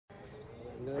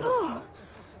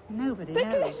nobody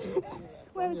knows.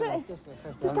 Where is it?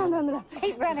 Just down there on the left.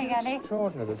 Keep running, Annie. It's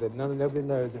extraordinary that nobody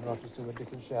knows in Rochester where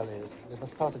Dickens Chalet is. They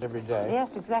must pass it every day.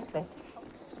 Yes, exactly.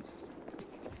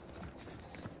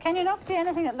 Can you not see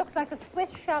anything that looks like a Swiss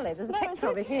chalet? There's a picture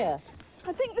of it here.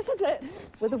 I think this is it.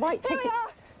 With a white picket... Here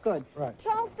we are. Good. Right.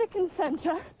 Charles Dickens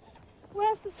Centre.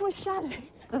 Where's the Swiss chalet?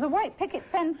 There's a white picket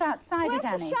fence outside Where's it,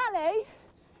 Annie. the chalet?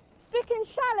 Dickens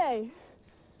Chalet.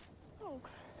 Oh.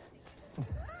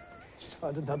 She's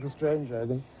found another stranger, I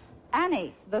think.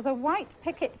 Annie, there's a white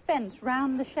picket fence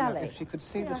round the chalet. If she could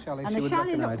see the chalet, and she the would chalet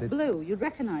recognise looks it. blue. You'd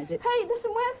recognise it. Hey,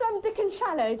 listen, where's Dickens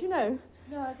Chalet? Do you know?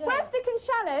 No, I don't. Where's Dickens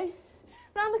Chalet?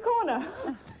 Round the corner.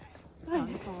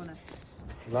 Round the corner.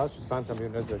 At last she's found somebody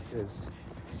who knows where it is.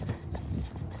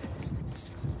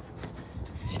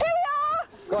 Here we are!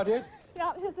 Got it?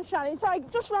 Yeah, here's the chalet. So I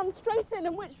just run straight in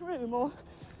and which room, or...?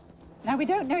 Now, we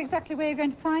don't know exactly where you're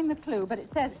going to find the clue, but it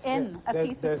says in a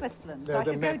piece of Switzerland. So I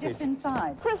could go just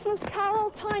inside. Christmas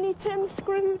Carol, Tiny Tim,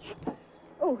 Scrooge.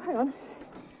 Oh, hang on.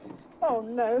 Oh,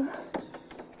 no.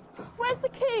 Where's the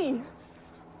key?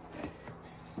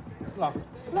 Locked.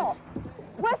 Locked.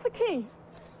 Where's the key?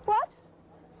 What?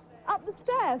 Up the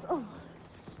stairs. Oh,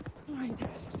 right.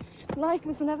 Life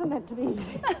was never meant to be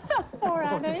easy. Poor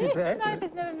Annie. What did she say? Life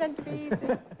is never meant to be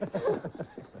easy.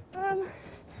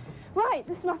 Right,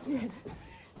 this must be it.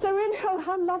 So we're in, oh,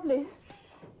 how lovely.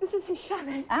 This is his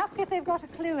chalet. Ask if they've got a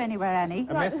clue anywhere, Annie.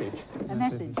 A message. A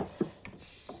message.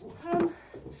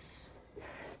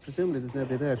 Presumably there's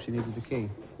nobody there if she needed a key.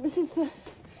 This is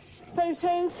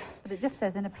photos. But it just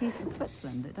says in a piece of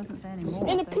Switzerland. It doesn't say any more.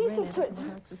 In a so piece really, of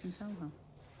Switzerland. What else we can tell her?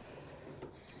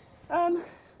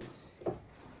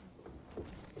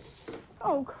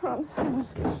 Oh, crumbs. Hang on.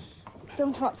 Don't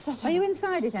want to upset him. Are you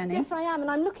inside it, Annie? Yes, I am,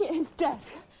 and I'm looking at his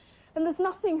desk. And there's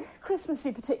nothing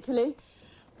Christmassy particularly.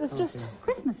 There's just...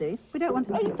 Christmassy? We don't want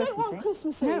anything Oh, you don't want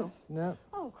Christmassy? No. No.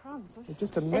 Oh, crumbs. It's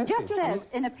just a It message. just says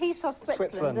in a piece of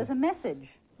Switzerland. There's a message.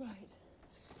 Right.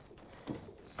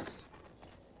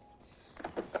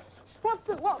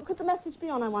 What could the message be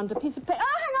on, I wonder? Piece of paper.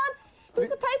 Oh, hang on!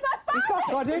 Piece of paper, I found it!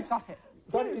 Got it? Got it.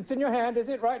 Got it. It's in your hand, is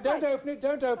it? Right, don't open it,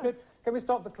 don't open it. Can we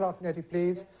stop the clock, Nettie,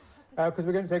 please? Because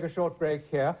we're going to take a short break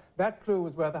here. That clue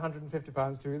was worth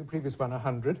 £150 to you, the previous one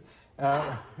 100.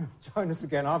 Join us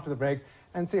again after the break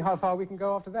and see how far we can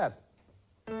go after that.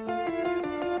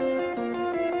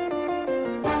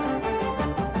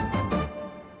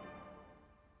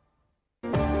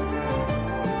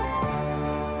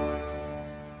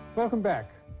 Welcome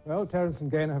back. Well, Terence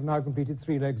and Gaynor have now completed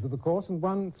 3 legs of the course and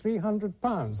won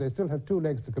 £300. They still have 2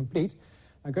 legs to complete.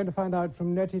 I'm going to find out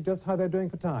from Nettie just how they're doing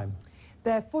for time.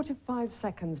 They're 45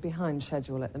 seconds behind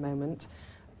schedule at the moment,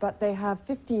 but they have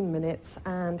 15 minutes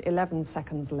and 11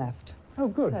 seconds left. Oh,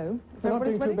 good. So, they're not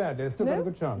doing ready? too bad. They've still got a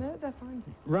good chance. No, they're fine.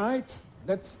 Right.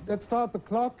 Let's start the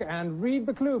clock and read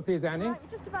the clue, please, Annie. Right,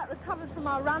 we've just about recovered from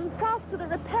our run south to the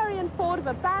riparian ford of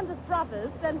a band of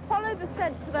brothers, then follow the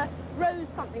scent to the rose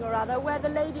something or other where the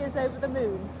lady is over the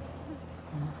moon.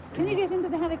 Can you get into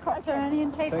the helicopter, Annie,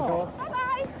 and take off?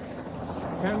 Bye-bye!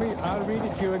 I'll read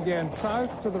it to you again.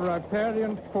 South to the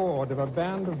riparian ford of a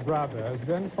band of brothers,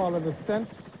 then follow the scent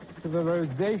to the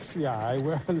rosaceae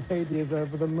where the lady is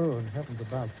over the moon. Heavens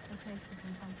above.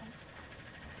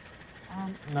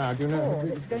 Now, do you know...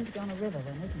 It's going to be on a river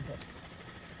then, isn't it?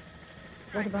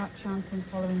 What about chancing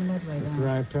following the Medway down?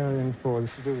 Riparian ford.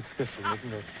 It's to do with fishing,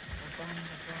 isn't it? Band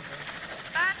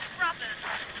of brothers.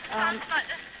 Sounds like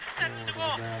the sense to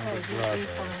walk.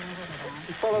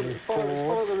 Follow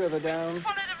the river down.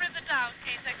 Follow the river down,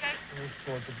 please, okay?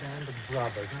 Ford, the band of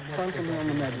brothers. Find something on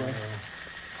the Medway.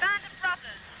 Band of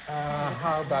brothers.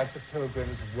 How about the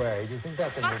Pilgrim's Way? Do you think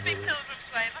that's any Must be good?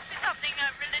 Pilgrim's Way. Must be something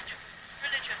religious.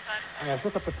 Yes,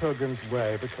 look up the Pilgrim's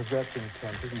Way, because that's in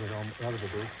Kent, isn't it? Or rather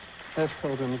it is. There's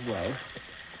Pilgrim's Way.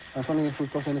 I was wondering if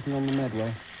we've got anything on the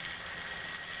Medway.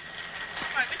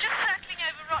 Right, we're just circling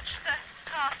over Rochester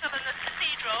Castle and the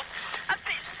cathedral. It's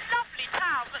a lovely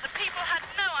town, but the people had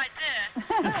no idea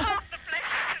that half the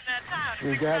places in their town. It's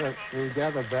We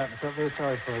gathered that. I'm so very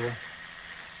sorry for you.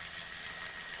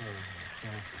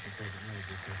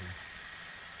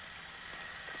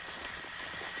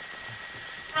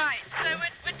 Right, so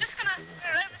we're just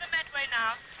we're over the Medway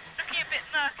now, looking a bit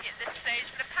murky at this stage,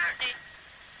 but apparently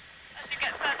as you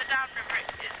get further downriver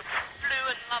it's blue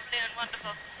and lovely and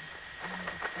wonderful.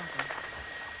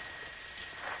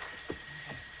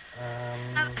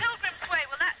 Now the Pilgrim's Way,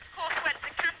 well that of course went to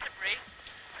Canterbury.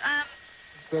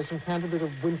 Goes from Canterbury to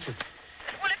Winchester.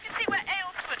 Well if you see where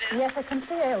Aylesford is, Yes, I can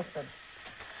see Aylesford.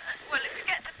 well if you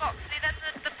get to Boxley then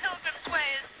the Pilgrim's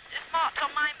Way is marked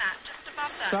on my map just above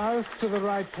that. South to the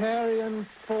riparian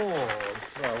ford.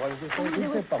 Well, what is Somebody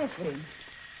was fishing.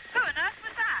 Who on earth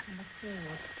was that? On the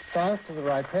ford. South to the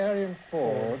riparian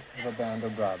ford of a band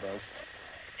of brothers.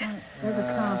 There's a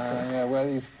castle. Yeah, well,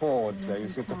 these fords, so you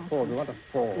see, it's a ford. We want a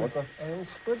ford. We've got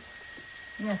Aylesford.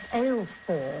 Yes,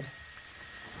 Aylesford.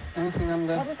 Anything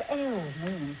under... What does Ailes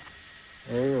mean?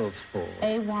 Aylesford.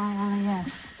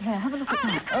 A-Y-L-E-S. Here, have a look at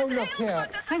that. Oh, look here.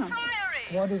 Hang on.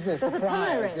 What is this? There's the a friars.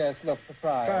 priory. Yes, look, the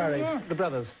friars. Priory. Yes. The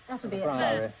brothers. That'll be The it.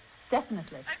 priory.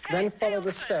 Definitely. Okay, Then follow the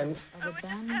Aylesford. scent. Of a we're just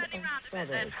band turning of round a bit then.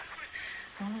 brothers.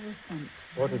 Follow the scent.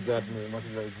 What does that mean? What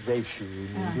does Zashu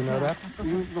mean? Ah, Do you know here, that? I've got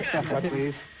You it. look that up,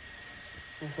 please.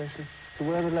 Translation. To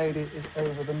where the lady is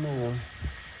over the moon.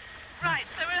 Right,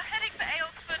 so we're heading for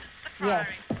Aylesford, the Priory.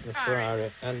 Yes. The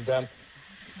priory. And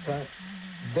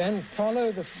then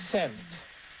follow the scent.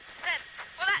 Then,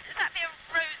 well, does that be a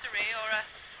rosary or a...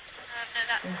 no,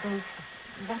 that's...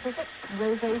 Rosacea. What is it?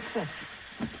 Rosaceous.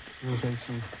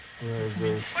 Rosation. What is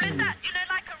that? You know,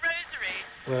 like a rosary?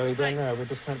 Well, we don't know. We're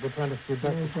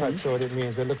not quite sure what it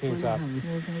means. We're looking it up.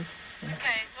 Rosaceous.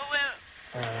 Okay,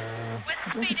 well,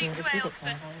 we're speeding to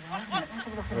Aylesford.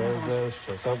 What's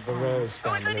Rosaceous, of the rose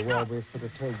Oh, we've family. only Well, got- we've put a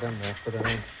told them that, but I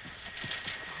mean...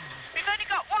 We've only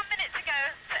got 1 minute to go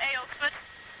to Aylesford.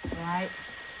 Right.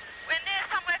 We're near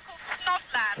somewhere called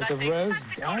Snodland, There's I a think. rose...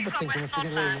 Fancy I calling would think somewhere we must be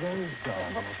getting a Snodland. rose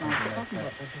garden or Looks something like it, like doesn't that.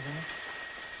 it?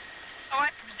 Oh, I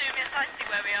presume, yes, I see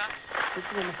where we are. Is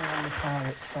there anything on the priory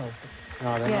itself?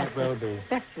 No, there Yes. might well be.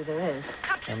 Bet you there is. There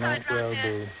Countryside might well round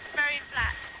here. be. Very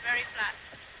flat, very flat.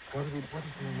 What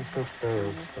is the name of this place?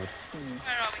 Beresford.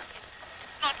 Where are we?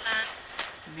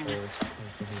 Snodland.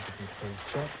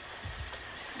 Check.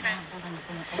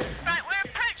 Okay. Right, we're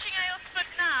approaching Aylesford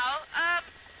now.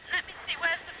 Let me see,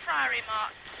 where's the Priory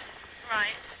marked?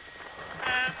 Right.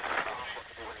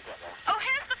 Oh,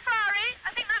 here's the Priory.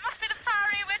 I think that must be the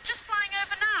Priory we're just flying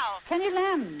over now. Can you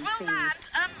land, We'll please?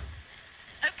 land.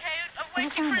 Okay, waiting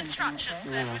for found anything instructions up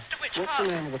then Yeah. as to which What's part.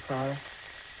 the name of the priory?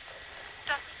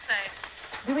 Doesn't say.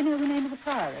 Do we know the name of the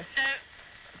priory? No.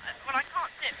 Well, I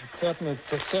can't see it.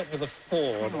 It's certainly the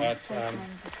ford Hang on, at... place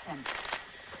names of Kent.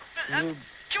 But, New, do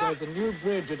you want... there's a new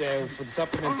bridge at Aylesford to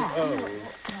supplement the no, old. no, it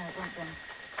won't be.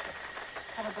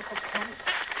 Calibre of Kent. It's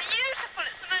beautiful.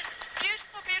 It's the most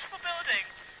beautiful, beautiful building.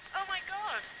 Oh, my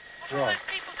God. What are all Right. those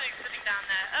people doing sitting down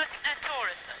there? Oh, I think they're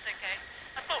tourists. That's okay.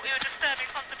 I thought we were disturbing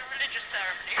some sort of religious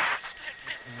ceremony.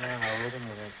 No, wait a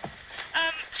minute.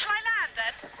 Shall I land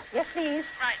then? Yes,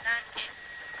 please. Right, Nancy.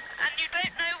 And you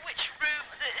don't know which room...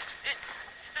 There's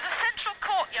a central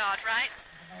courtyard, right?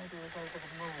 The lady was over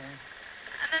the moon.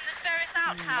 And then there's various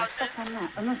Let's outhouses. stop on that.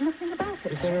 And there's nothing about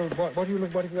it. Is there a... What do you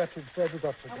look... What have you actually... Where have you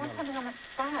got to? I want something on the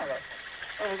priory.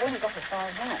 Well, we've only got as far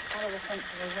as that. Follow the scent of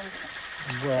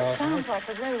rosacea. Well, It sounds like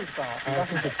a rose garden, I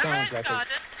doesn't think it? it sounds rose like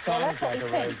garden? a... Sounds that's what like we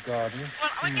a think. rose garden.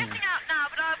 Well, we're getting out now,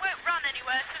 but I won't run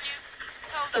anywhere till you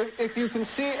told us. If you can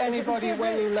see anybody see a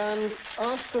when rose- you land,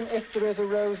 ask them if there is a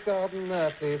rose garden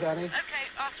there, please, Annie. Okay,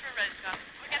 ask for a rose garden.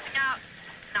 We're getting out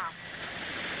now.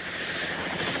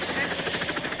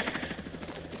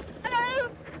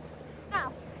 Hello?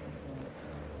 Now,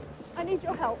 I need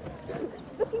your help.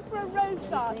 Looking for a rose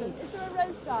garden. Is there a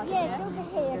rose garden Yes, here? over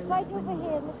here, quite over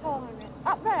here in the corner.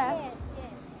 Up there? Yes,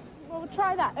 yes. Well, we'll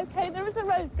try that. Okay, there is a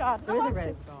rose garden. There is Oh, a I see.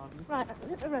 rose garden. Right,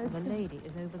 a rose The garden. lady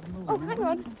is over the moon. Oh, hang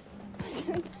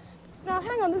on. Now,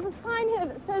 hang on. There's a sign here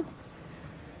that says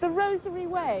the Rosary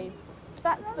Way.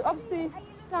 That's obviously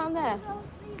down there.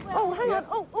 Oh, hang Yes.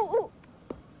 on. Oh.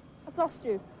 I've lost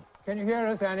you. Can you hear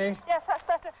us, Annie? Yes, that's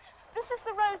better. This is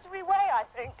the Rosary Way, I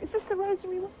think. Is this the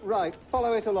Rosary Way? Right,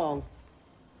 follow it along.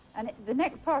 And the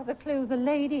next part of the clue, the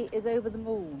lady is over the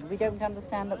moon. We don't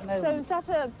understand at the So moment. is that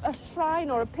a shrine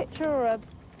or a picture or a...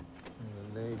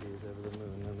 The ladies over the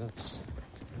moon. No, that's...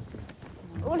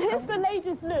 Well, here's the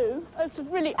ladies' loo. It's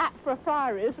really apt for a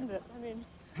friary, isn't it? I mean,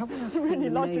 Have we asked really the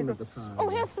name logical. of the priory? Oh,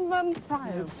 here's some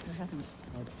friars. We haven't.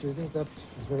 Do you think that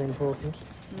is very important?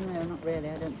 No, not really,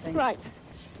 I don't think. Right.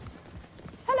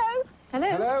 Hello. Hello?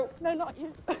 Hello? No, not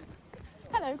you.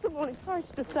 Hello, good morning. Sorry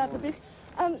to disturb the beast.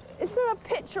 Is there a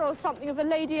picture or something of a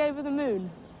lady over the moon?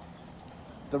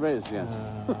 There is, yes.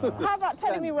 How about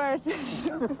telling me where it is?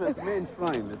 The main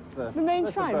shrine. It's the main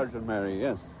that's shrine? The Virgin Mary,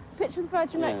 yes. Picture of the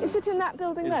Virgin Mary. Yeah. Is it in that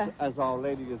building there? It's, as Our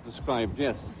Lady is described,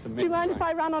 yes. The main Do you mind if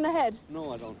shrine. I ran on ahead?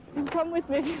 No, I don't. You can come with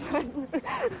me if you like.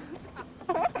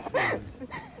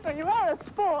 Oh, you are a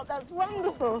sport. That's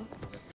wonderful.